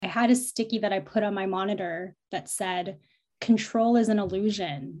had a sticky that I put on my monitor that said, control is an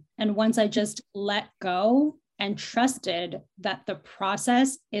illusion. And once I just let go and trusted that the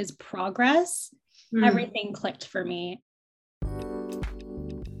process is progress, everything clicked for me.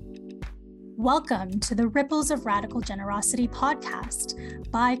 Welcome to the Ripples of Radical Generosity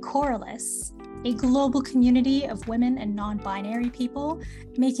podcast by Coralus, a global community of women and non-binary people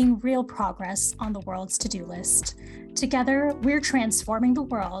making real progress on the world's to-do list. Together, we're transforming the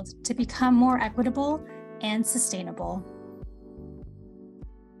world to become more equitable and sustainable.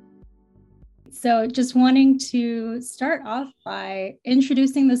 So just wanting to start off by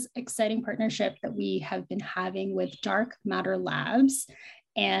introducing this exciting partnership that we have been having with Dark Matter Labs.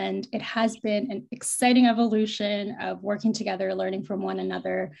 And it has been an exciting evolution of working together, learning from one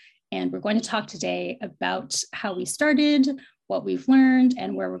another. And we're going to talk today about how we started, what we've learned,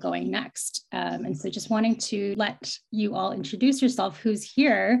 and where we're going next. And so just wanting to let you all introduce yourself, who's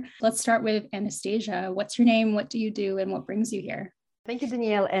here. Let's start with Anastasia. What's your name? What do you do? And what brings you here? Thank you,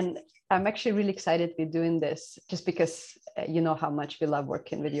 Danielle. And I'm actually really excited to be doing this just because you know how much we love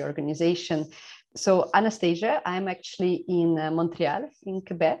working with your organization. So Anastasia, I'm actually in Montreal, in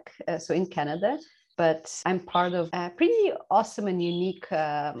Quebec, so in Canada, but I'm part of a pretty awesome and unique,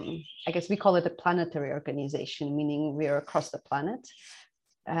 I guess we call it a planetary organization, meaning we are across the planet.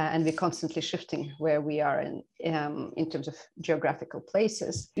 And we're constantly shifting where we are in terms of geographical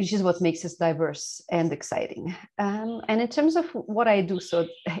places, which is what makes us diverse and exciting. And in terms of what I do, so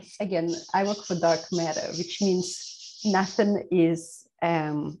again, I work for Dark Matter, which means nothing is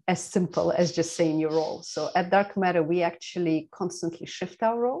as simple as just saying your role. So at Dark Matter, we actually constantly shift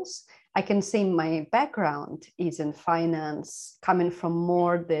our roles. I can say my background is in finance, coming from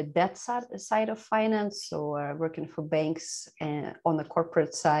more the debt side of finance. So working for banks on the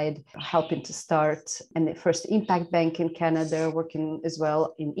corporate side, helping to start and the first impact bank in Canada, working as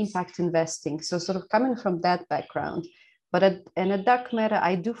well in impact investing. So sort of coming from that background. But at Dark Matter,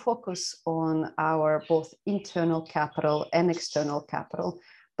 I do focus on our both internal capital and external capital.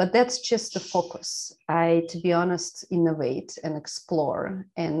 But that's just the focus. I, to be honest, innovate and explore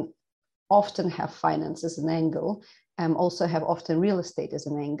and often have finance as an angle, also have often real estate as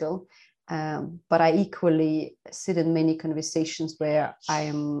an angle. But I equally sit in many conversations where I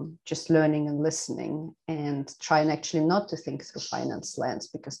am just learning and listening and trying actually not to think through finance lens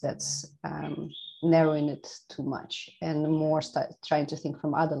because that's narrowing it too much and more trying to think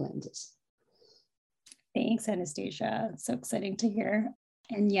from other lenses. Thanks, Anastasia. So exciting to hear.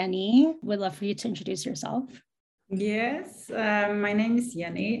 And Jenny, would love for you to introduce yourself. Yes, my name is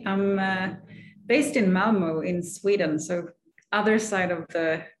Jenny. I'm based in Malmö in Sweden, so other side of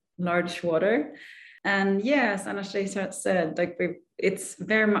the large water. And yes, Anastasia said, it's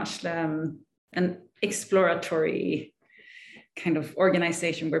very much an exploratory kind of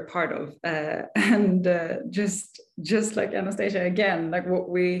organization we're part of, and just like Anastasia again, like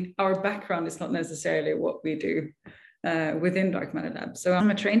our background is not necessarily what we do within Dark Matter Lab. So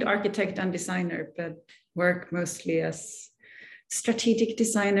I'm a trained architect and designer, but work mostly as strategic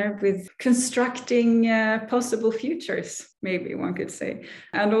designer with constructing possible futures, maybe one could say.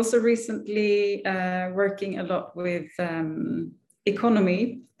 And also recently working a lot with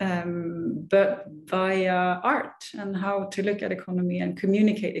economy, but via art and how to look at economy and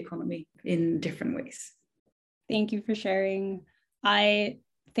communicate economy in different ways. Thank you for sharing. I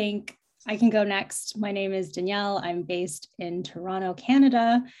think I can go next. My name is Danielle. I'm based in Toronto,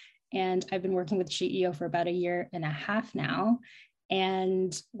 Canada, and I've been working with SheEO for about 1.5 years now.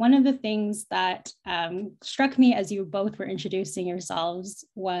 And one of the things that struck me as you both were introducing yourselves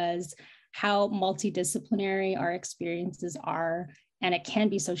was how multidisciplinary our experiences are. And it can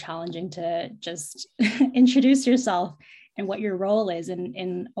be so challenging to just introduce yourself and what your role is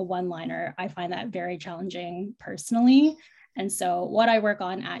in a one-liner. I find that very challenging personally. And so what I work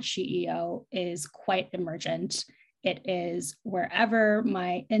on at SheEO is quite emergent. It is wherever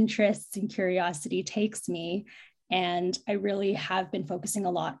my interests and curiosity takes me. And I really have been focusing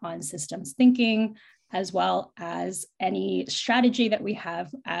a lot on systems thinking, as well as any strategy that we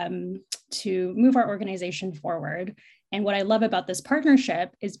have to move our organization forward. And what I love about this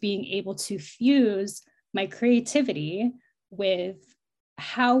partnership is being able to fuse my creativity with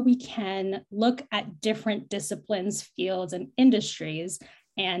how we can look at different disciplines, fields, and industries,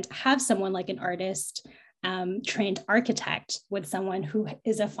 and have someone like an artist, trained architect with someone who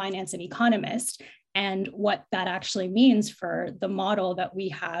is a finance and economist, and what that actually means for the model that we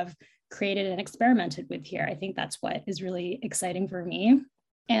have created and experimented with here. I think that's what is really exciting for me.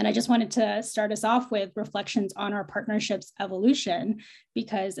 And I just wanted to start us off with reflections on our partnership's evolution,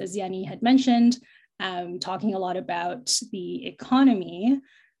 because as Jenny had mentioned, talking a lot about the economy,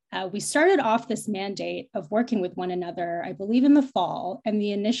 we started off this mandate of working with one another, I believe in the fall, and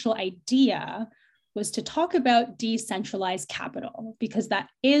the initial idea was to talk about decentralized capital, because that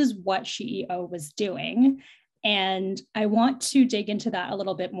is what SheEO was doing. And I want to dig into that a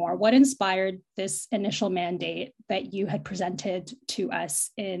little bit more. What inspired this initial mandate that you had presented to us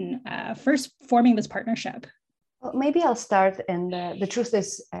in first forming this partnership? Well, maybe I'll start. And the truth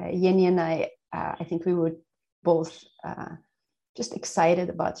is, Jenny and I think we were both just excited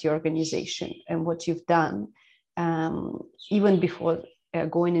about your organization and what you've done. Even before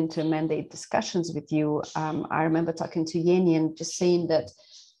going into mandate discussions with you, I remember talking to Jenny and just saying that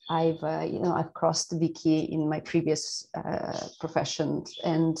I've crossed Wiki in my previous profession,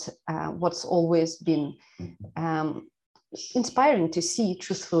 and what's always been inspiring to see,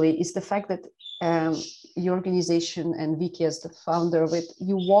 truthfully, is the fact that your organization and Wiki, as the founder of it,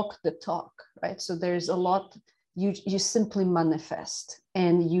 you walk the talk, right? So there's a lot you simply manifest,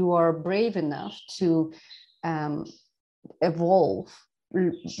 and you are brave enough to evolve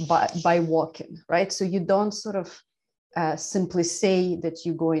by walking, right? So you don't sort of simply say that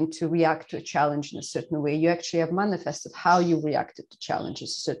you're going to react to a challenge in a certain way. You actually have manifested how you reacted to challenges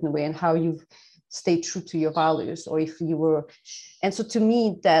a certain way and how you've stayed true to your values, or if you were. And so to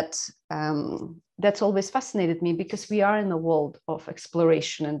me, that's always fascinated me, because we are in a world of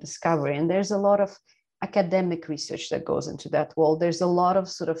exploration and discovery, and there's a lot of academic research that goes into that world. There's a lot of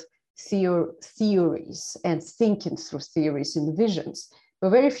sort of theories and thinking through theories and visions,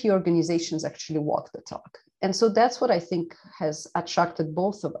 but very few organizations actually walk the talk. And so that's what I think has attracted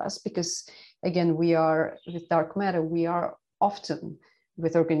both of us, because again, we are with Dark Matter, we are often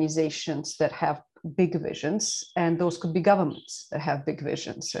with organizations that have big visions, and those could be governments that have big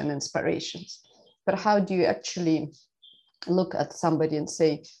visions and inspirations. But how do you actually look at somebody and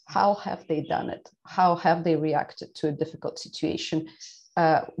say, how have they done it? How have they reacted to a difficult situation?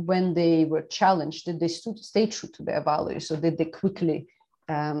 When they were challenged, did they stay true to their values, or did they quickly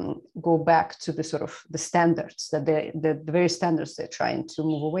go back to the sort of the standards that the very standards they're trying to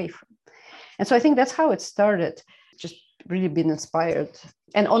move away from? And so I think that's how it started. Just really been inspired,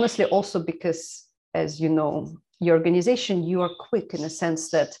 and honestly also because, as you know, your organization, you are quick in a sense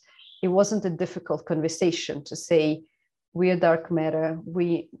that it wasn't a difficult conversation to say, we are Dark Matter,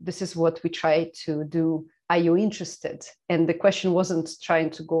 this is what we try to do, are you interested? And the question wasn't trying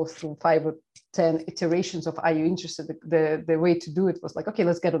to go through 5 or 10 iterations of are you interested? The way to do it was like, okay,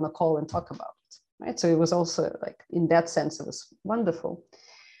 let's get on a call and talk about it, right? So it was also like, in that sense, it was wonderful.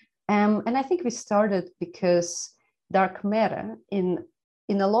 And I think we started because Dark Matter, in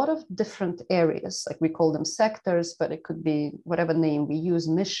a lot of different areas, like we call them sectors, but it could be whatever name we use,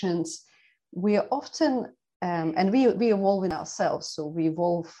 missions, we are often, and we evolve in ourselves, so we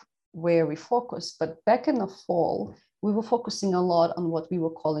evolve where we focus. But back in the fall, we were focusing a lot on what we were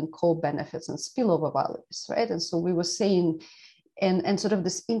calling co-benefits and spillover values, right? And so we were saying, and sort of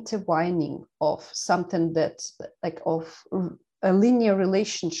this intertwining of something that, like, of a linear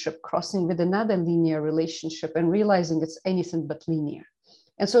relationship crossing with another linear relationship and realizing it's anything but linear.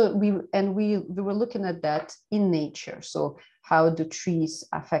 And so we were looking at that in nature. So how do trees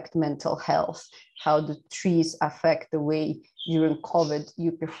affect mental health? How do trees affect the way during COVID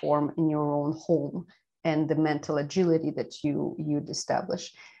you perform in your own home and the mental agility that you'd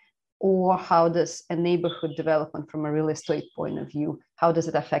establish? Or how does a neighborhood development from a real estate point of view, how does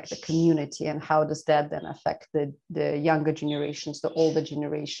it affect the community? And how does that then affect the younger generations, the older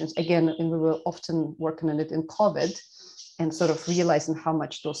generations? Again, and we were often working on it in COVID and sort of realizing how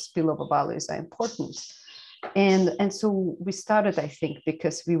much those spillover values are important. And so we started, I think,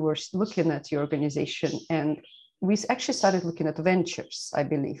 because we were looking at your organization, and we actually started looking at ventures, I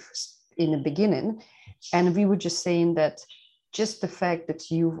believe, in the beginning. And we were just saying that just the fact that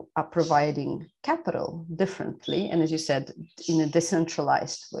you are providing capital differently, and as you said, in a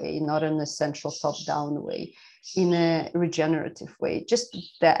decentralized way, not in a central top-down way, in a regenerative way, just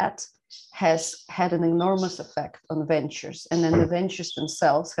that has had an enormous effect on ventures. And then the ventures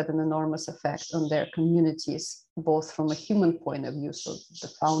themselves had an enormous effect on their communities, both from a human point of view, so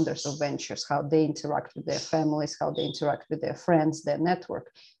the founders of ventures, how they interact with their families, how they interact with their friends, their network,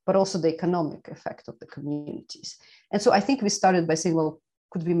 but also the economic effect of the communities. And so I think we started by saying, well,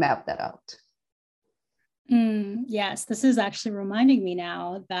 could we map that out? Yes, this is actually reminding me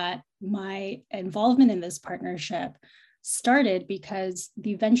now that my involvement in this partnership started because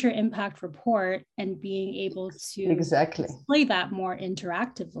the Venture Impact Report and being able to display that more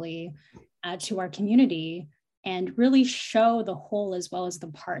interactively to our community and really show the whole as well as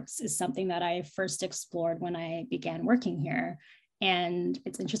the parts is something that I first explored when I began working here. And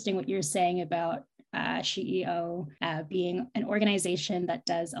it's interesting what you're saying about SheEO being an organization that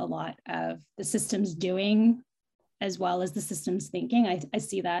does a lot of the systems doing as well as the systems thinking. I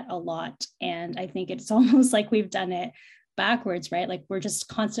see that a lot. And I think it's almost like we've done it backwards, right? Like we're just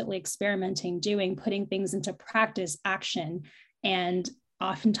constantly experimenting, doing, putting things into practice, action. And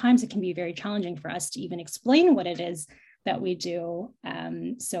oftentimes it can be very challenging for us to even explain what it is that we do.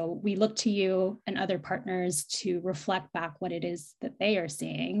 So we look to you and other partners to reflect back what it is that they are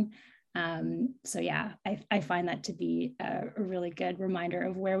seeing. So yeah, I find that to be a really good reminder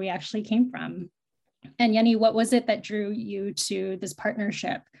of where we actually came from. And Jenny, what was it that drew you to this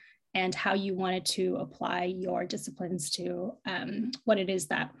partnership and how you wanted to apply your disciplines to what it is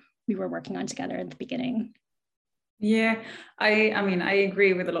that we were working on together at the beginning? Yeah, I mean, I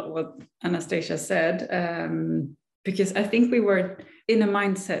agree with a lot of what Anastasia said, because I think we were in a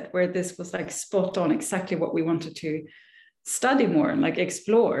mindset where this was like spot on exactly what we wanted to study more and like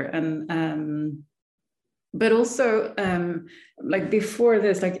explore. And but also like before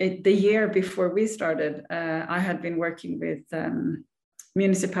this, like the year before we started, I had been working with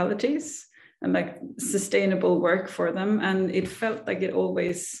municipalities and like sustainable work for them. And it felt like it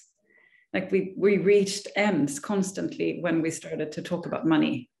always, like we reached ends constantly when we started to talk about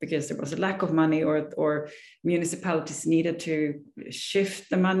money, because there was a lack of money, or municipalities needed to shift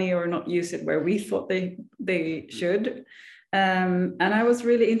the money or not use it where we thought they should. And I was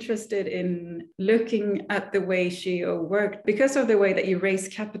really interested in looking at the way SheEO worked because of the way that you raise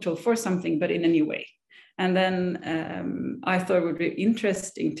capital for something, but in a new way. And then I thought it would be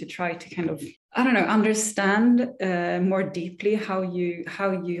interesting to try to kind of, I don't know, understand more deeply how you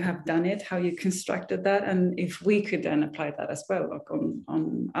have done it, how you constructed that, and if we could then apply that as well, like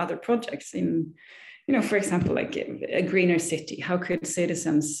on other projects in, you know, for example, like a greener city. How could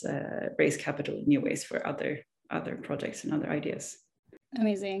citizens raise capital in new ways for other projects and other ideas?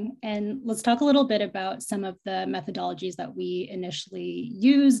 Amazing. And let's talk a little bit about some of the methodologies that we initially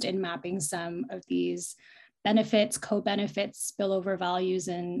used in mapping some of these benefits, co-benefits, spillover values,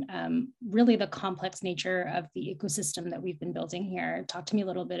 and really the complex nature of the ecosystem that we've been building here. Talk to me a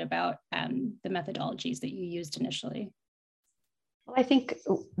little bit about the methodologies that you used initially. Well, I think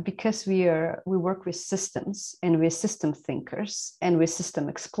because we work with systems and we're system thinkers and we're system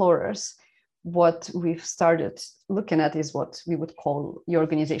explorers, what we've started looking at is what we would call your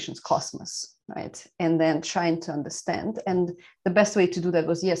organization's cosmos, right? And then trying to understand. And the best way to do that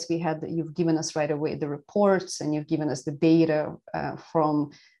was, yes, you've given us right away the reports, and you've given us the data from,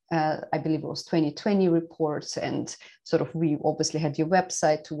 I believe it was 2020 reports, and sort of we obviously had your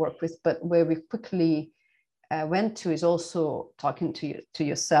website to work with, but where we quickly went to is also talking to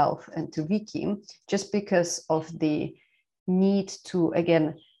yourself and to Vicky, just because of the need to,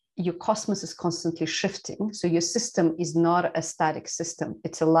 again, your cosmos is constantly shifting. So your system is not a static system,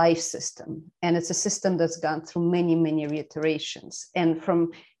 it's a life system. And it's a system that's gone through many, many reiterations. And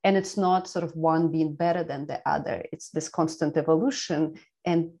it's not sort of one being better than the other. It's this constant evolution.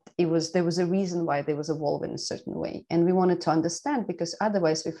 And there was a reason why they was evolving in a certain way. And we wanted to understand, because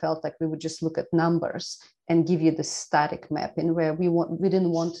otherwise we felt like we would just look at numbers and give you the static mapping, where we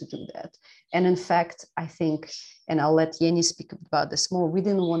didn't want to do that. And in fact, I think, and I'll let Jenny speak about this more, we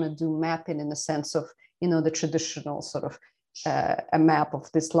didn't want to do mapping in the sense of, you know, the traditional sort of a map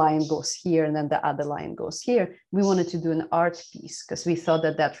of this line goes here and then the other line goes here. We wanted to do an art piece because we thought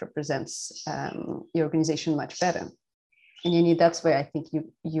that represents your organization much better. And Jenny, that's where I think it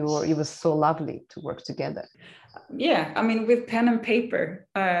was so lovely to work together. Yeah, I mean, with pen and paper,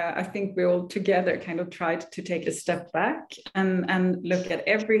 I think we all together kind of tried to take a step back and look at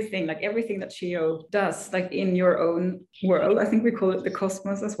everything, like everything that SheEO does, like in your own world. I think we call it the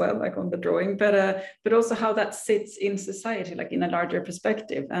cosmos as well, like on the drawing, but also how that sits in society, like in a larger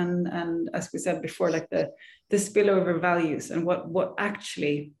perspective. And as we said before, like the spillover values and what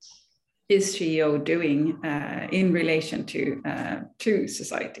actually is SheEO doing in relation to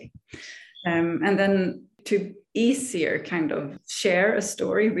society, and then to easier kind of share a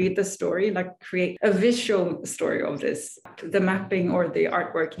story, read the story, like create a visual story of this. The mapping or the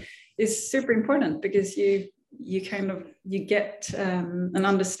artwork is super important because you get an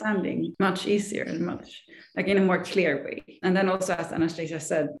understanding much easier and much like in a more clear way. And then also, as Anastasia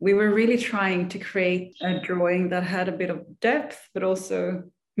said, we were really trying to create a drawing that had a bit of depth, but also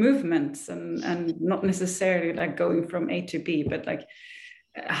movements and not necessarily like going from A to B, but like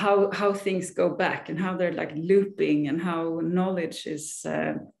how things go back and how they're like looping and how knowledge is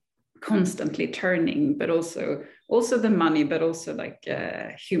constantly turning, but also the money, but also like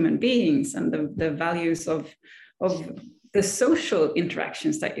human beings and the values of the social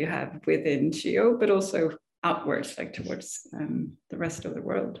interactions that you have within SheEO, but also outwards, like towards the rest of the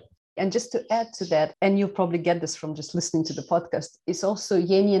world. And just to add to that, and you probably get this from just listening to the podcast, is also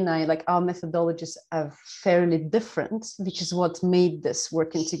Jenny and I, like our methodologies are fairly different, which is what made this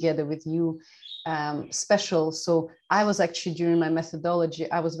working together with you special. So I was actually, during my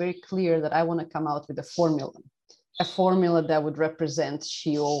methodology, I was very clear that I want to come out with a formula that would represent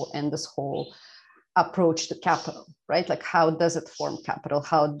SHEO and this whole approach to capital, right? Like, how does it form capital?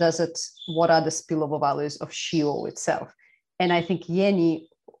 What are the spillover values of SHEO itself? And I think Jenny,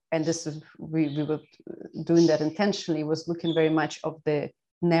 and this is, we were doing that intentionally, was looking very much of the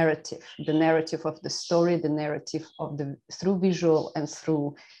narrative of the story, the narrative of through visual and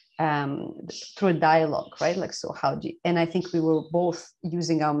through a dialogue, right? Like, so and I think we were both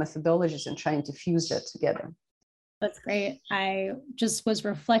using our methodologies and trying to fuse that together. That's great. I just was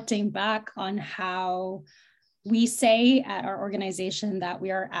reflecting back on how we say at our organization that we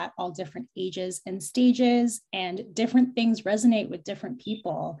are at all different ages and stages, and different things resonate with different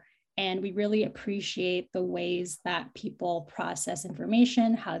people. And we really appreciate the ways that people process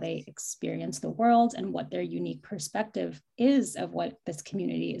information, how they experience the world, and what their unique perspective is of what this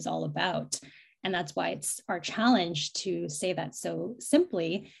community is all about. And that's why it's our challenge to say that so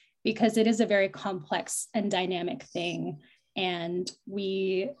simply, because it is a very complex and dynamic thing. And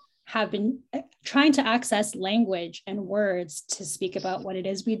we have been trying to access language and words to speak about what it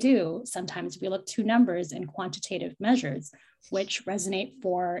is we do. Sometimes we look to numbers and quantitative measures, which resonate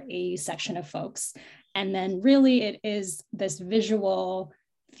for a section of folks. And then really it is this visual,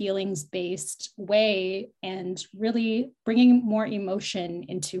 feelings-based way, and really bringing more emotion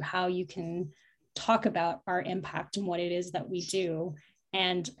into how you can talk about our impact and what it is that we do,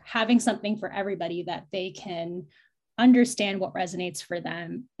 and having something for everybody that they can understand what resonates for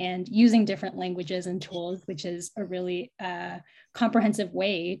them, and using different languages and tools, which is a really comprehensive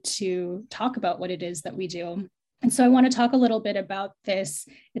way to talk about what it is that we do. And so I want to talk a little bit about this.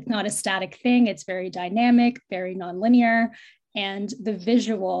 It's not a static thing. It's very dynamic, very nonlinear. And the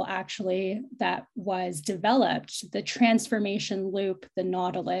visual actually that was developed, the transformation loop, the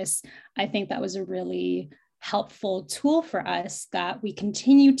Nautilus, I think that was a really helpful tool for us that we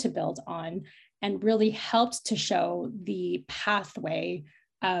continue to build on, and really helped to show the pathway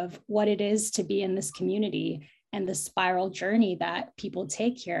of what it is to be in this community and the spiral journey that people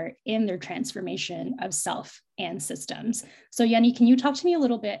take here in their transformation of self and systems. So Jenny, can you talk to me a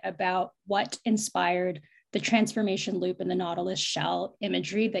little bit about what inspired the transformation loop and the Nautilus shell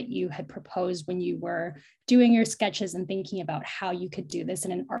imagery that you had proposed when you were doing your sketches and thinking about how you could do this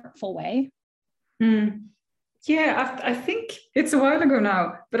in an artful way? Yeah, I think it's a while ago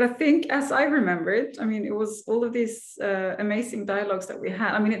now, but I think as I remember it, I mean, it was all of these amazing dialogues that we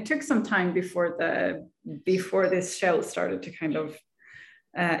had. I mean, it took some time before this shell started to kind of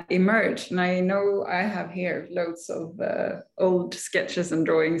emerge. And I know I have here loads of old sketches and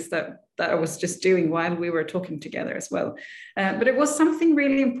drawings that I was just doing while we were talking together as well. But it was something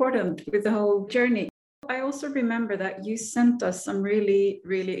really important with the whole journey. I also remember that you sent us some really,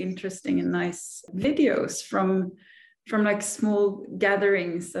 really interesting and nice videos from like small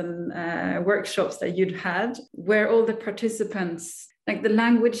gatherings and workshops that you'd had, where all the participants, like the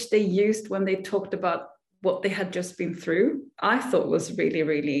language they used when they talked about what they had just been through, I thought was really,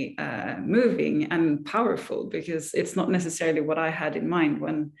 really moving and powerful, because it's not necessarily what I had in mind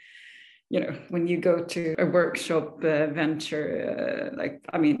when you go to a workshop venture, like,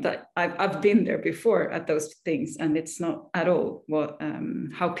 I mean, that I've been there before at those things, and it's not at all what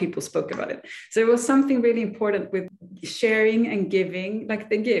how people spoke about it. So it was something really important with sharing and giving, like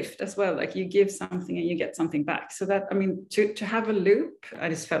the gift as well, like you give something and you get something back. So that, I mean, to have a loop, I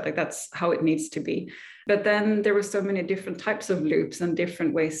just felt like that's how it needs to be. But then there were so many different types of loops and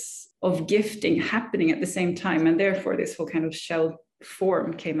different ways of gifting happening at the same time, and therefore this whole kind of shell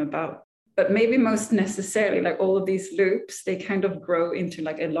form came about. But maybe most necessarily, like all of these loops, they kind of grow into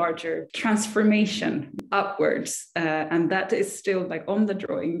like a larger transformation upwards. And that is still like on the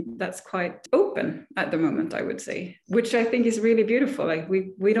drawing, that's quite open at the moment, I would say, which I think is really beautiful. Like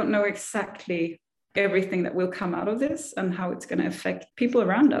we don't know exactly everything that will come out of this and how it's going to affect people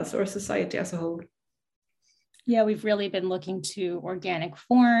around us or society as a whole. Yeah, we've really been looking to organic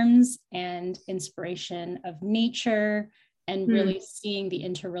forms and inspiration of nature, and really seeing the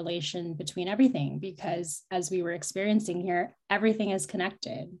interrelation between everything, because as we were experiencing here, everything is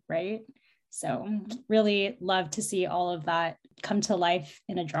connected, right? So really love to see all of that come to life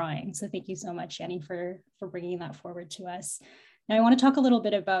in a drawing. So thank you so much, Jenny, for bringing that forward to us. Now I want to talk a little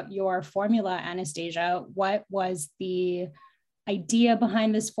bit about your formula, Anastasia. What was the idea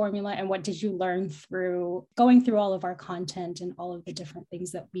behind this formula, and what did you learn through going through all of our content and all of the different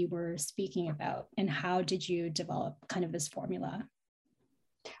things that we were speaking about, and how did you develop kind of this formula?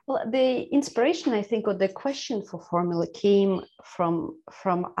 Well, the inspiration, I think, or the question for formula came from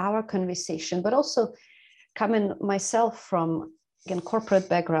our conversation, but also coming myself from, again, corporate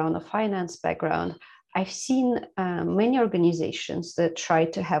background, a finance background. I've seen many organizations that try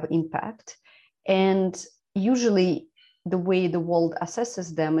to have impact, and usually the way the world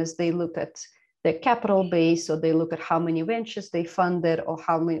assesses them is they look at their capital base, or they look at how many ventures they funded, or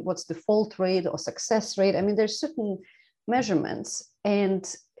what's the default rate or success rate. I mean, there's certain measurements,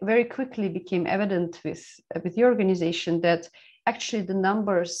 and very quickly became evident with your organization that actually the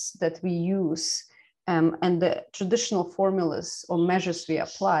numbers that we use and the traditional formulas or measures we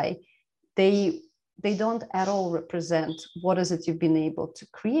apply, they don't at all represent what is it you've been able to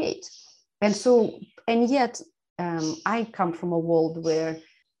create. And yet I come from a world where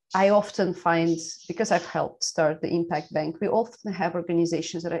I often find, because I've helped start the Impact Bank, we often have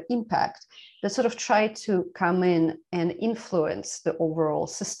organizations that are impact that sort of try to come in and influence the overall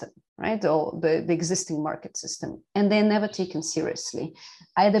system, right? Or the existing market system. And they're never taken seriously,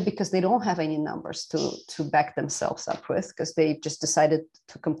 either because they don't have any numbers to back themselves up with, because they just decided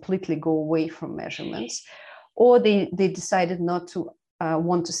to completely go away from measurements, or they decided not to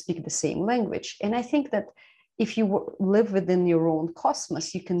want to speak the same language. And I think that if you live within your own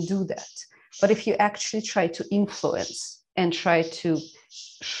cosmos, you can do that. But if you actually try to influence and try to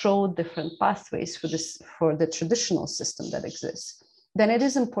show different pathways for the traditional system that exists, then it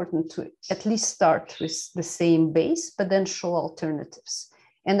is important to at least start with the same base, but then show alternatives.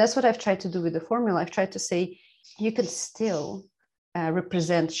 And that's what I've tried to do with the formula. I've tried to say, you can still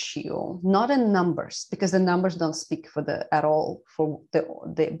represent SHIO, not in numbers, because the numbers don't speak at all for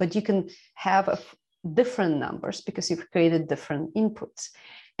but you can have different numbers because you've created different inputs.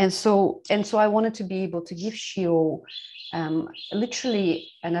 And so I wanted to be able to give SHIO literally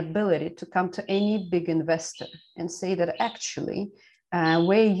an ability to come to any big investor and say that actually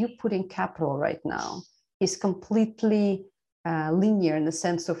where you put in capital right now is completely linear, in the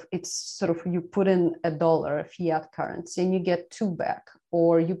sense of it's sort of, you put in $1, a fiat currency, and you get 2 back,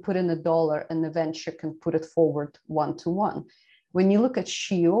 or you put in $1 and the venture can put it forward 1-to-1. When you look at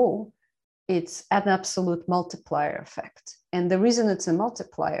SHIO, it's an absolute multiplier effect. And the reason it's a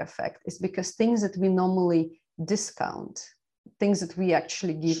multiplier effect is because things that we normally discount, things that we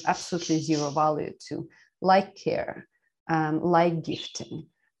actually give absolutely zero value to, like care, like gifting,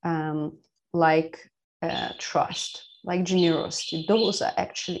 like trust, like generosity, those are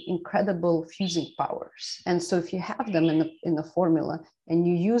actually incredible fusing powers. And so if you have them in the formula, and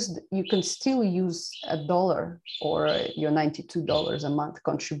you can still use $1 or your $92 a month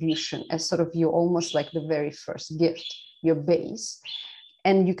contribution as sort of your almost like the very first gift, your base.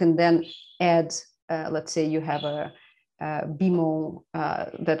 And you can then add, let's say you have a BMO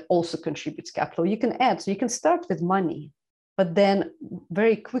that also contributes capital. You can add, so you can start with money, but then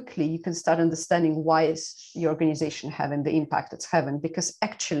very quickly you can start understanding why is your organization having the impact it's having, because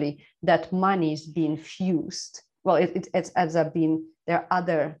actually that money is being fused. Well, it ends up being, there are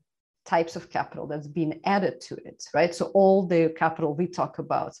other types of capital that's being added to it, right? So all the capital we talk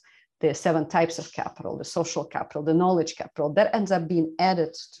about, the 7 types of capital, the social capital, the knowledge capital, that ends up being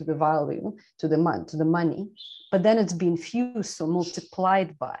added to the value, to the money, but then it's being fused, so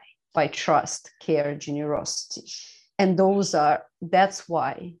multiplied by trust, care, generosity. And that's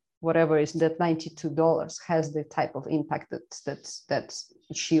why whatever is that $92 has the type of impact that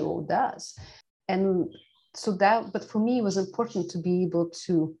SHIO does. And so but for me, it was important to be able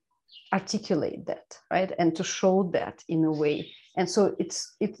to articulate that, right? And to show that in a way. And so it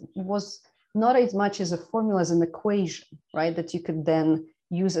was not as much as a formula as an equation, right? That you could then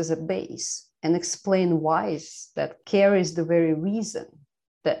use as a base and explain why is that care is the very reason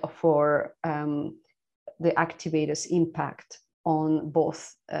that for the activators' impact on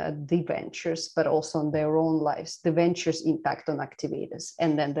both the ventures, but also on their own lives. The ventures impact on activators,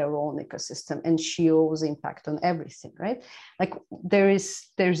 and then their own ecosystem, and SHIO's impact on everything, right? Like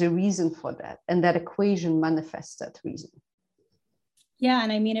there's a reason for that, and that equation manifests that reason. Yeah,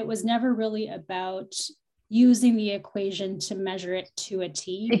 and I mean, it was never really about using the equation to measure it to a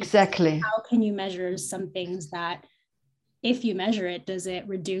T. Exactly. How can you measure some things that, if you measure it, does it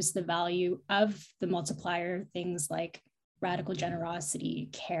reduce the value of the multiplier, things like radical generosity,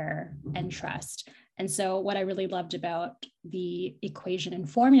 care, and trust? And so what I really loved about the equation and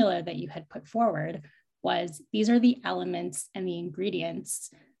formula that you had put forward was these are the elements and the ingredients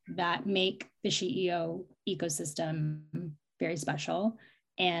that make the SHIO ecosystem very special,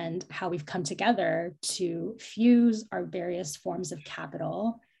 and how we've come together to fuse our various forms of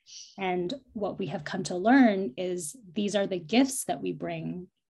capital. And what we have come to learn is these are the gifts that we bring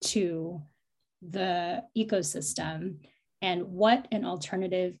to the ecosystem. and what an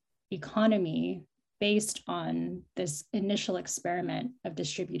alternative economy based on this initial experiment of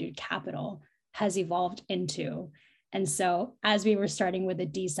distributed capital has evolved into. And so as we were starting with a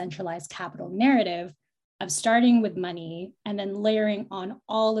decentralized capital narrative of starting with money and then layering on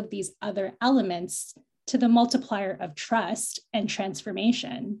all of these other elements to the multiplier of trust and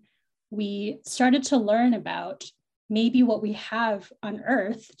transformation, we started to learn about maybe what we have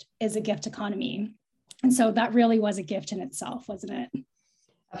unearthed is a gift economy. And so that really was a gift in itself, wasn't it?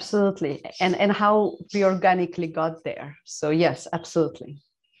 Absolutely. And how we organically got there. So yes, absolutely.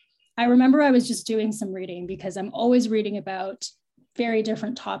 I remember I was just doing some reading because I'm always reading about very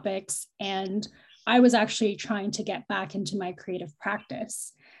different topics. And I was actually trying to get back into my creative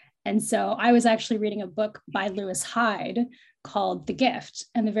practice. And so I was actually reading a book by Lewis Hyde called The Gift.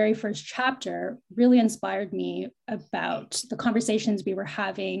 And the very first chapter really inspired me about the conversations we were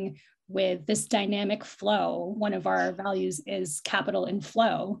having with this dynamic flow. One of our values is capital in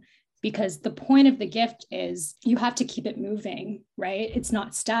flow, because the point of the gift is you have to keep it moving, right? It's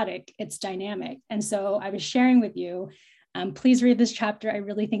not static, it's dynamic. And so I was sharing with you, please read this chapter. I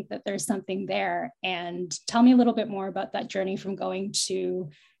really think that there's something there. And tell me a little bit more about that journey from going to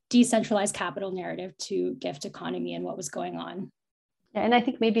decentralized capital narrative to gift economy and what was going on. Yeah, and I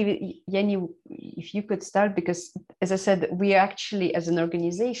think maybe, Jenny, if you could start, because as I said, we actually, as an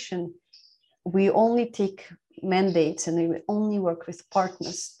organization, we only take mandates and we only work with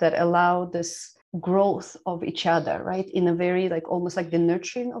partners that allow this growth of each other, right? In a very almost like the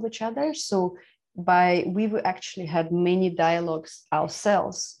nurturing of each other. So we've actually had many dialogues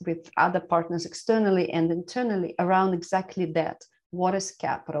ourselves with other partners externally and internally around exactly that. What is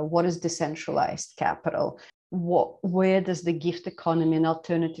capital? What is decentralized capital? Where does the gift economy and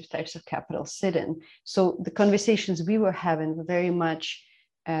alternative types of capital sit in? So the conversations we were having were very much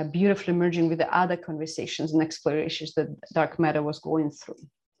beautifully merging with the other conversations and explorations that Dark Matter was going through.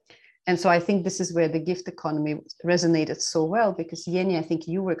 And so I think this is where the gift economy resonated so well, because Jenny, I think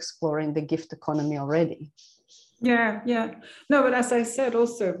you were exploring the gift economy already. Yeah. No, but as I said,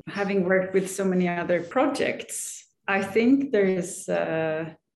 also having worked with so many other projects, I think there is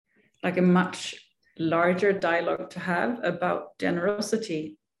a much larger dialogue to have about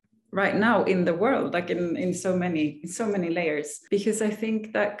generosity right now in the world, in so many layers, because I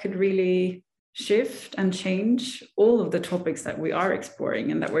think that could really shift and change all of the topics that we are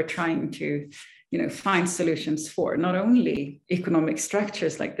exploring and that we're trying to find solutions for, not only economic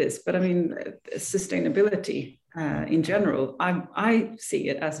structures like this, but I mean sustainability in general. I see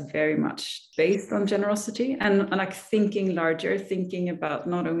it as very much based on generosity and thinking larger, thinking about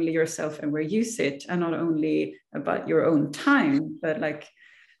not only yourself and where you sit, and not only about your own time, but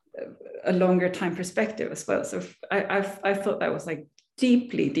a longer time perspective as well. So I thought that was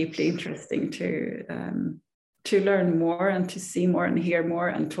deeply interesting to learn more and to see more and hear more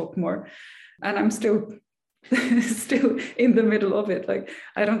and talk more. And I'm still in the middle of it.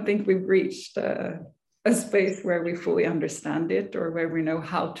 I don't think we've reached a space where we fully understand it or where we know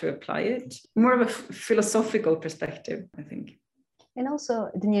how to apply it. More of a philosophical perspective, I think. And also,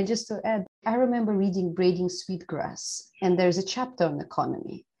 Danielle, just to add, I remember reading Braiding Sweetgrass, and there's a chapter on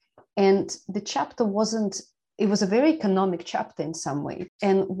economy. And the chapter it was a very economic chapter in some way.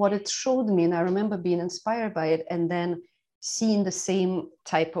 And what it showed me, and I remember being inspired by it, and then seeing the same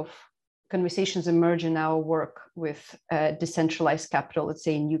type of conversations emerge in our work with decentralized capital, let's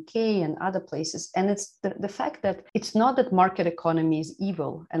say in UK and other places. And it's the fact that it's not that market economy is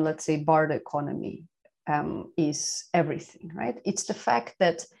evil and let's say barter economy is everything, right? It's the fact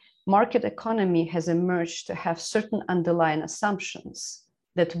that market economy has emerged to have certain underlying assumptions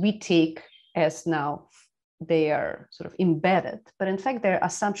that we take as now they are sort of embedded, but in fact, they're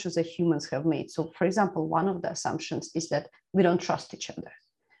assumptions that humans have made. So for example, one of the assumptions is that we don't trust each other,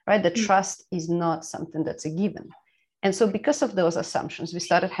 right? The trust is not something that's a given. And so because of those assumptions, we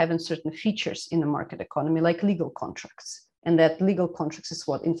started having certain features in the market economy, like legal contracts. And that legal contracts is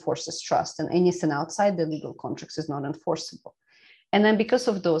what enforces trust, and anything outside the legal contracts is not enforceable. And then because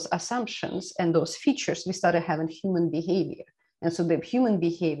of those assumptions and those features, we started having human behavior. And so the human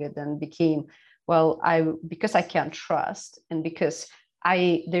behavior then became, well, because I can't trust, and because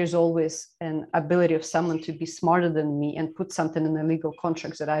there's always an ability of someone to be smarter than me and put something in the legal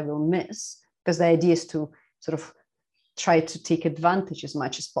contracts that I will miss, because the idea is to sort of try to take advantage as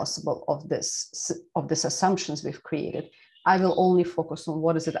much as possible of this assumptions we've created. I will only focus on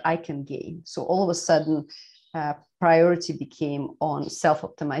what is it I can gain. So all of a sudden, priority became on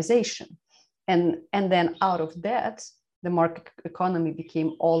self-optimization. And then out of that, the market economy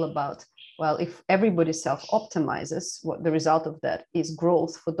became all about, well, if everybody self-optimizes, what the result of that is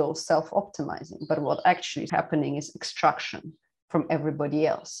growth for those self-optimizing. But what actually is happening is extraction from everybody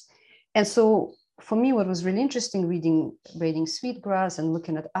else. And so for me, what was really interesting reading Sweetgrass and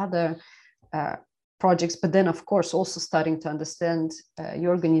looking at other projects, but then of course also starting to understand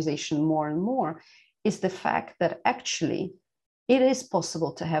your organization more and more, is the fact that actually it is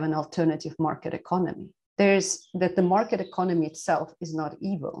possible to have an alternative market economy. That the market economy itself is not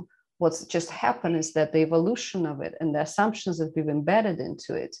evil. What's just happened is that the evolution of it and the assumptions that we've embedded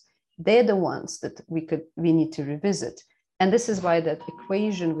into it, they're the ones that we need to revisit. And this is why that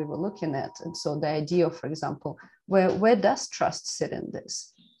equation we were looking at. And so the idea of, for example, where does trust sit in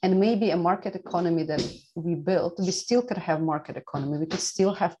this? And maybe a market economy that we built, we still could have market economy. We could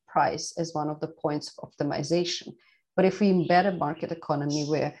still have price as one of the points of optimization. But if we embed a market economy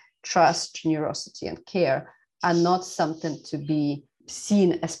where trust, generosity, and care are not something to be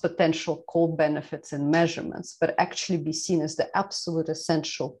seen as potential co-benefits and measurements, but actually be seen as the absolute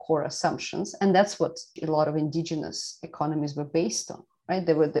essential core assumptions. And that's what a lot of indigenous economies were based on, right?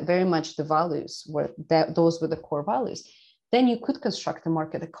 They were very much the values, those were the core values. Then you could construct a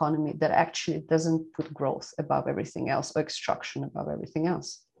market economy that actually doesn't put growth above everything else or extraction above everything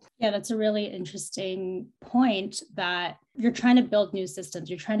else. Yeah, that's a really interesting point, that you're trying to build new systems,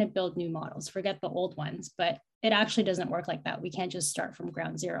 you're trying to build new models, forget the old ones, but it actually doesn't work like that. We can't just start from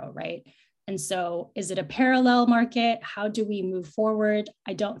ground zero, right? And so is it a parallel market? How do we move forward?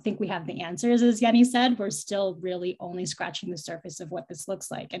 I don't think we have the answers, as Jenny said. We're still really only scratching the surface of what this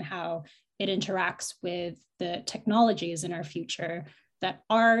looks like and how it interacts with the technologies in our future that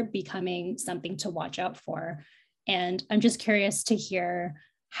are becoming something to watch out for. And I'm just curious to hear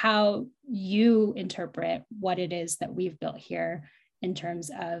how you interpret what it is that we've built here in terms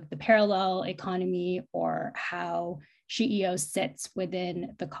of the parallel economy, or how SheEO sits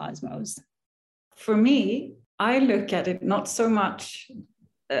within the cosmos. For me, I look at it not so much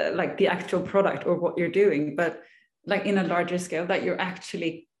like the actual product or what you're doing, but like in a larger scale, that you're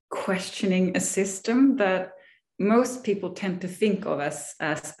actually questioning a system that most people tend to think of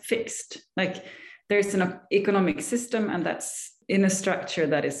as fixed. Like there's an economic system, and that's in a structure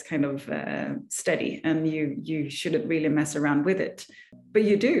that is kind of steady, and you shouldn't really mess around with it, but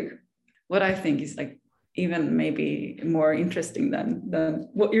you do. What I think is like even maybe more interesting than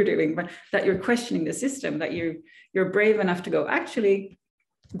what you're doing, but that you're questioning the system, that you're brave enough to go, actually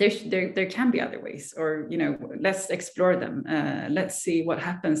there can be other ways, or let's explore them. Let's see what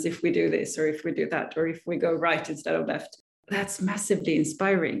happens if we do this, or if we do that, or if we go right instead of left. That's massively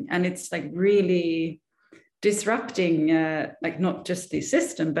inspiring, and it's like really disrupting like not just the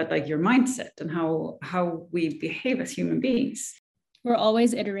system, but like your mindset and how we behave as human beings. We're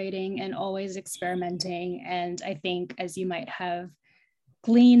always iterating and always experimenting. And I think, as you might have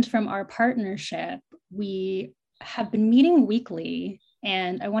gleaned from our partnership, we have been meeting weekly.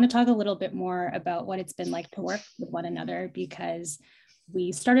 And I want to talk a little bit more about what it's been like to work with one another, because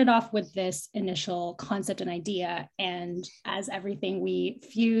we started off with this initial concept and idea. And as everything, we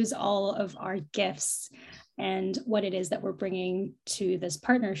fuse all of our gifts and what it is that we're bringing to this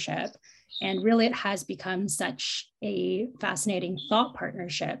partnership. And really, it has become such a fascinating thought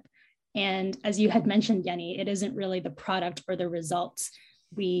partnership. And as you had mentioned, Jenny, it isn't really the product or the results.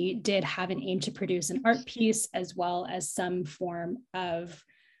 We did have an aim to produce an art piece, as well as some form of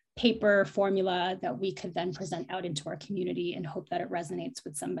paper formula that we could then present out into our community and hope that it resonates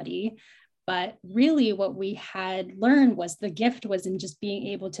with somebody. But really what we had learned was the gift was in just being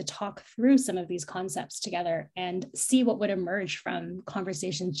able to talk through some of these concepts together and see what would emerge from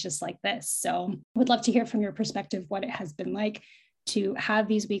conversations just like this. So I would love to hear from your perspective what it has been like to have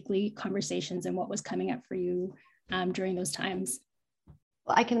these weekly conversations and what was coming up for you during those times.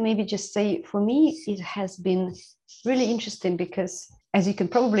 Well, I can maybe just say, for me, it has been really interesting because, as you can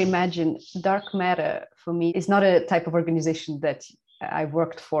probably imagine, Dark Matter for me is not a type of organization that I've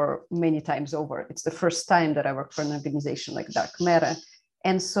worked for many times over. It's the first time that I work for an organization like Dark Matter.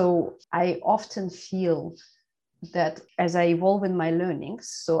 And so I often feel that as I evolve in my learnings,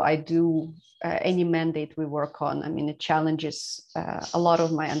 so I do any mandate we work on, I mean, it challenges a lot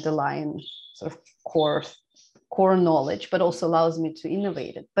of my underlying sort of core knowledge, but also allows me to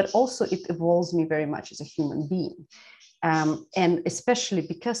innovate it. But also it evolves me very much as a human being. And especially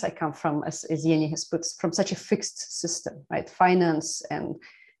because I come from, as Jenny has put, from such a fixed system, right? Finance and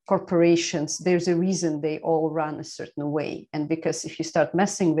corporations, there's a reason they all run a certain way. And because if you start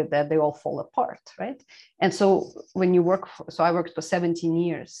messing with that, they all fall apart, right? And so when you so I worked for 17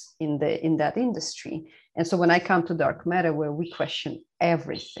 years in that industry. And so when I come to Dark Matter, where we question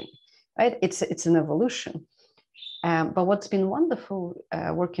everything, right? It's an evolution. But what's been wonderful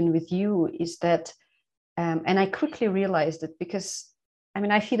working with you is that, and I quickly realized it because, I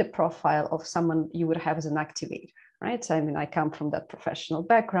mean, I fit a profile of someone you would have as an activator, right? So, I mean, I come from that professional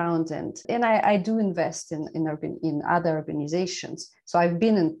background, and I do invest in other organizations. So I've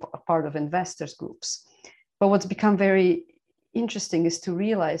been in a part of investors groups. But what's become very interesting is to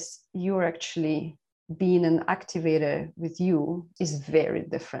realize you're actually being an activator with you is very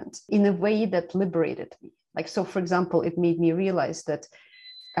different in a way that liberated me. Like, so for example, it made me realize that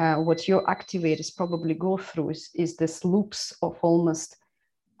what your activators probably go through is this loops of almost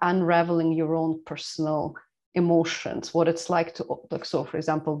unraveling your own personal emotions, what it's like to, like, so for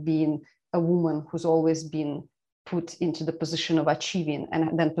example, being a woman who's always been put into the position of achieving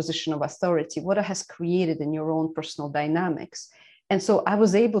and then position of authority, what it has created in your own personal dynamics. And so I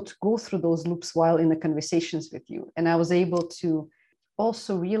was able to go through those loops while in the conversations with you. And I was able to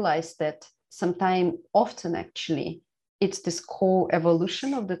also realize that often actually, it's this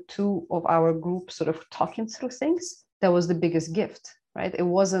co-evolution of the two of our group sort of talking through things that was the biggest gift, right? It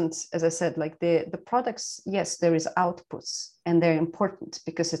wasn't, as I said, like the products, yes, there is outputs and they're important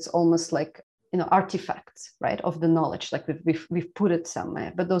because it's almost like, you know, artifacts, right, of the knowledge, like we've put it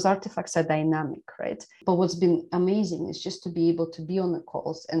somewhere, but those artifacts are dynamic, right? But what's been amazing is just to be able to be on the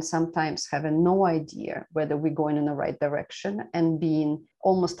calls and sometimes having no idea whether we're going in the right direction and being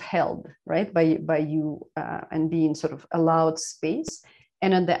almost held, right, by you and being sort of allowed space.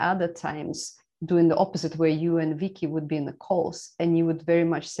 And at the other times, doing the opposite, where you and Vicky would be in the calls and you would very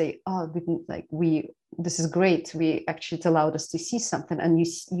much say, oh, this is great. It allowed us to see something. And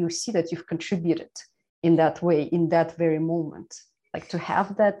you see that you've contributed in that way, in that very moment. Like, to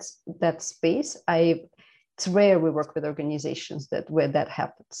have that space, it's rare we work with organizations where that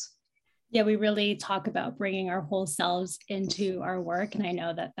happens. Yeah, we really talk about bringing our whole selves into our work. And I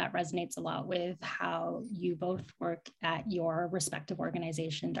know that resonates a lot with how you both work at your respective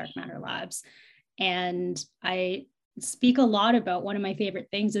organization, Dark Matter Labs. And I speak a lot about, one of my favorite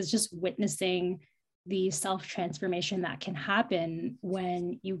things is just witnessing the self-transformation that can happen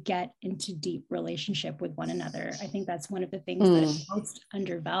when you get into deep relationship with one another. I think that's one of the things that is most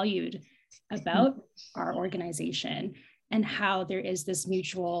undervalued about our organization, and how there is this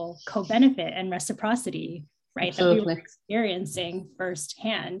mutual co-benefit and reciprocity, right? Absolutely. That we were experiencing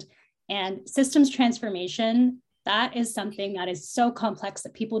firsthand. And systems transformation, that is something that is so complex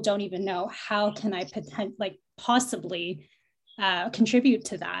that people don't even know, how can I possibly contribute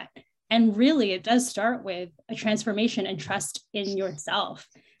to that? And really, it does start with a transformation and trust in yourself.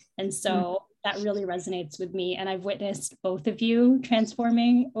 And so that really resonates with me. And I've witnessed both of you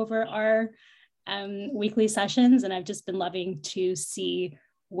transforming over our weekly sessions. And I've just been loving to see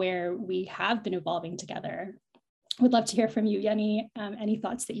where we have been evolving together. Would love to hear from you, Jenny. Any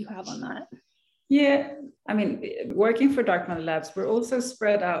thoughts that you have on that? Yeah, I mean, working for Dark Matter Labs, we're also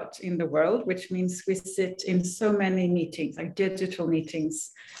spread out in the world, which means we sit in so many meetings, like digital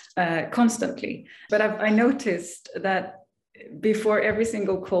meetings, constantly. But I noticed that before every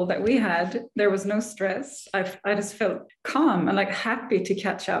single call that we had, there was no stress. I just felt calm and like happy to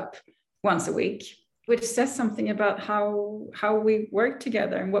catch up once a week, which says something about how we work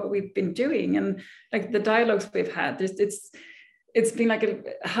together and what we've been doing, and like the dialogues we've had. It's been like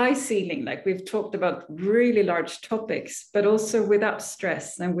a high ceiling, like we've talked about really large topics, but also without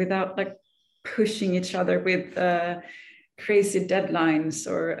stress and without like pushing each other with crazy deadlines,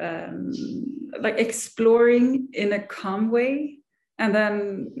 or like exploring in a calm way. And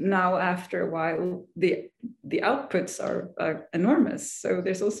then now, after a while, the outputs are enormous. So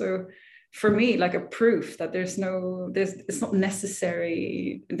there's also, for me, like a proof that it's not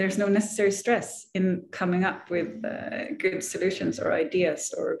necessary. There's no necessary stress in coming up with good solutions or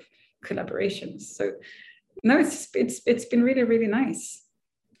ideas or collaborations. So no, it's been really, really nice.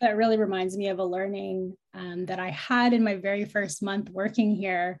 That really reminds me of a learning that I had in my very first month working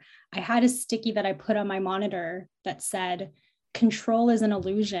here. I had a sticky that I put on my monitor that said, "Control is an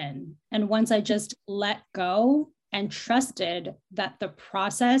illusion." And once I just let go and trusted that the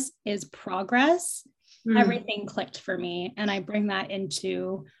process is progress, everything clicked for me. And I bring that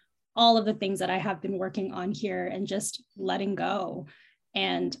into all of the things that I have been working on here, and just letting go.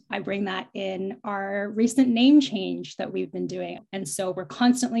 And I bring that in our recent name change that we've been doing. And so we're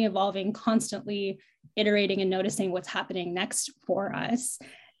constantly evolving, constantly iterating and noticing what's happening next for us.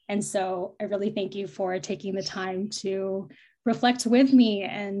 And so I really thank you for taking the time to reflect with me.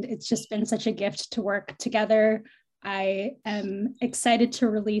 And it's just been such a gift to work together. I am excited to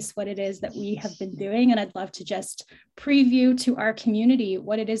release what it is that we have been doing. And I'd love to just preview to our community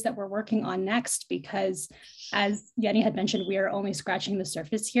what it is that we're working on next, because as Jenny had mentioned, we are only scratching the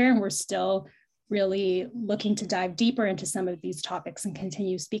surface here, and we're still really looking to dive deeper into some of these topics and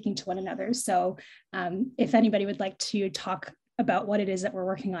continue speaking to one another. So if anybody would like to talk about what it is that we're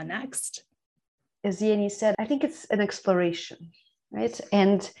working on next. As Yeni said, I think it's an exploration, right?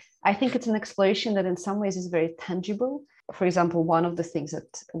 And I think it's an exploration that in some ways is very tangible. For example, one of the things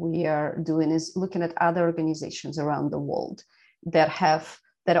that we are doing is looking at other organizations around the world that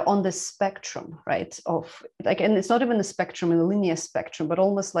are on the spectrum, right? Of like, and it's not even a spectrum in a linear spectrum, but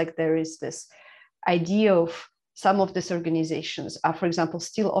almost like there is this idea of some of these organizations are, for example,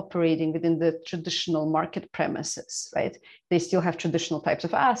 still operating within the traditional market premises, right? They still have traditional types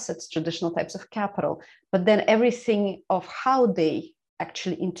of assets, traditional types of capital, but then everything of how they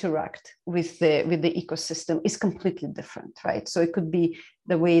actually interact with the ecosystem is completely different, right? So it could be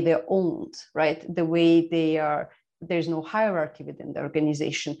the way they're owned, right? The way they are. There's no hierarchy within the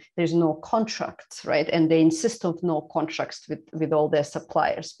organization. There's no contracts, right? And they insist on no contracts with all their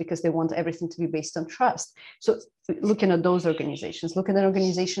suppliers because they want everything to be based on trust. So looking at those organizations, looking at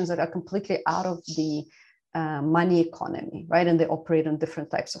organizations that are completely out of the money economy, right? And they operate on different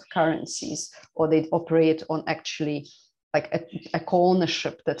types of currencies, or they operate on actually like a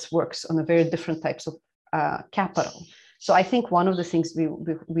co-ownership that works on a very different types of capital. So I think one of the things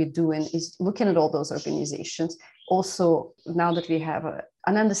we're doing is looking at all those organizations. Also, now that we have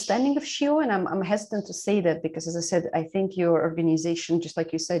an understanding of SHIO, and I'm hesitant to say that because, as I said, I think your organization, just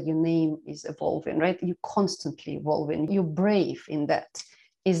like you said, your name is evolving, right? You're constantly evolving. You're brave in that,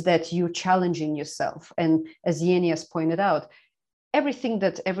 is that you're challenging yourself. And as Yeni has pointed out, everything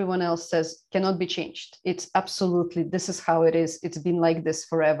that everyone else says cannot be changed. It's absolutely, this is how it is. It's been like this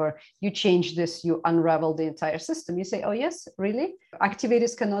forever. You change this, you unravel the entire system. You say, oh yes, really?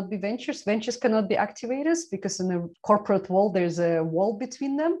 Activators cannot be ventures. Ventures cannot be activators because in a corporate world, there's a wall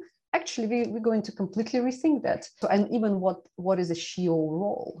between them. Actually, we're going to completely rethink that. So, and even what is a SHIO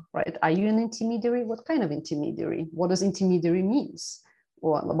role, right? Are you an intermediary? What kind of intermediary? What does intermediary means?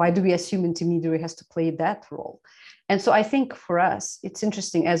 Well, why do we assume intermediary has to play that role? And so I think for us, it's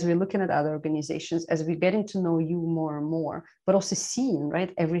interesting as we're looking at other organizations, as we're getting to know you more and more, but also seeing,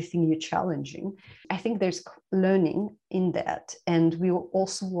 right, everything you're challenging. I think there's learning in that. And we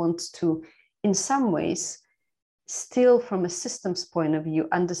also want to, in some ways, still from a systems point of view,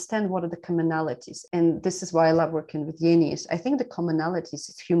 understand what are the commonalities. And this is why I love working with Yeni. I think the commonalities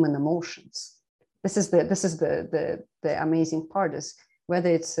is human emotions. This is the amazing part, is whether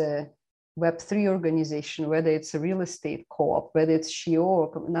it's a Web3 organization, whether it's a real estate co-op, whether it's SHIO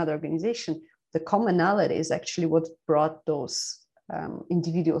or another organization, the commonality is actually what brought those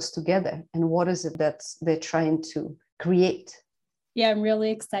individuals together. And what is it that they're trying to create? Yeah, I'm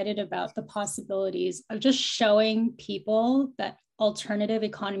really excited about the possibilities of just showing people that alternative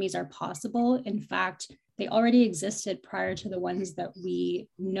economies are possible. In fact, they already existed prior to the ones that we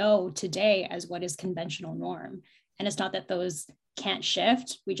know today as what is conventional norm. And it's not that those can't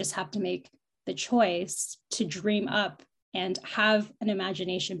shift. We just have to make the choice to dream up and have an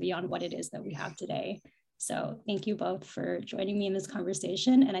imagination beyond what it is that we have today. So thank you both for joining me in this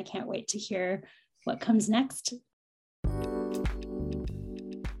conversation. And I can't wait to hear what comes next.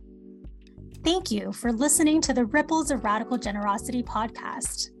 Thank you for listening to the Ripples of Radical Generosity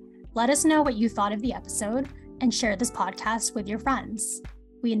podcast. Let us know what you thought of the episode and share this podcast with your friends.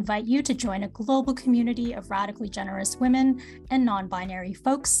 We invite you to join a global community of radically generous women and non-binary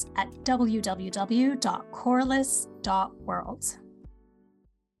folks at www.coreless.world.